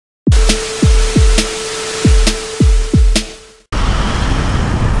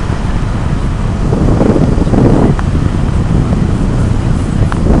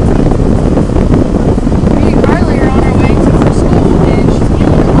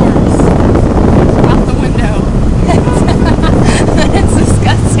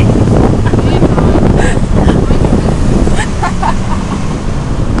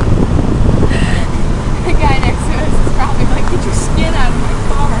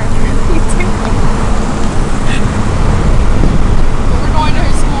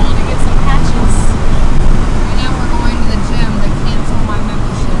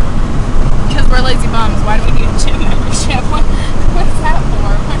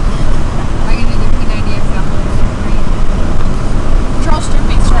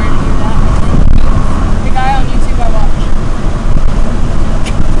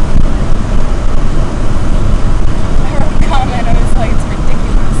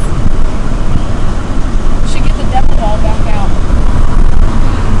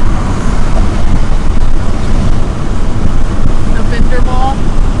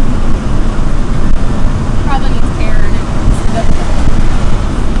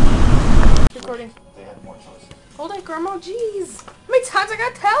recording. They had more choices. Hold it, Grandma. Jeez. How many times I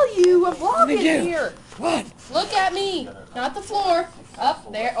gotta tell you? I'm vlogging here. What? Look at me. Not the floor.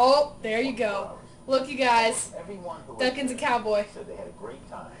 Up there. Oh, there you go. Look, you guys. Duncan's a cowboy. Said they had a great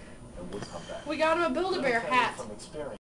time and would come back. We got him a Build-A-Bear hat. From experience.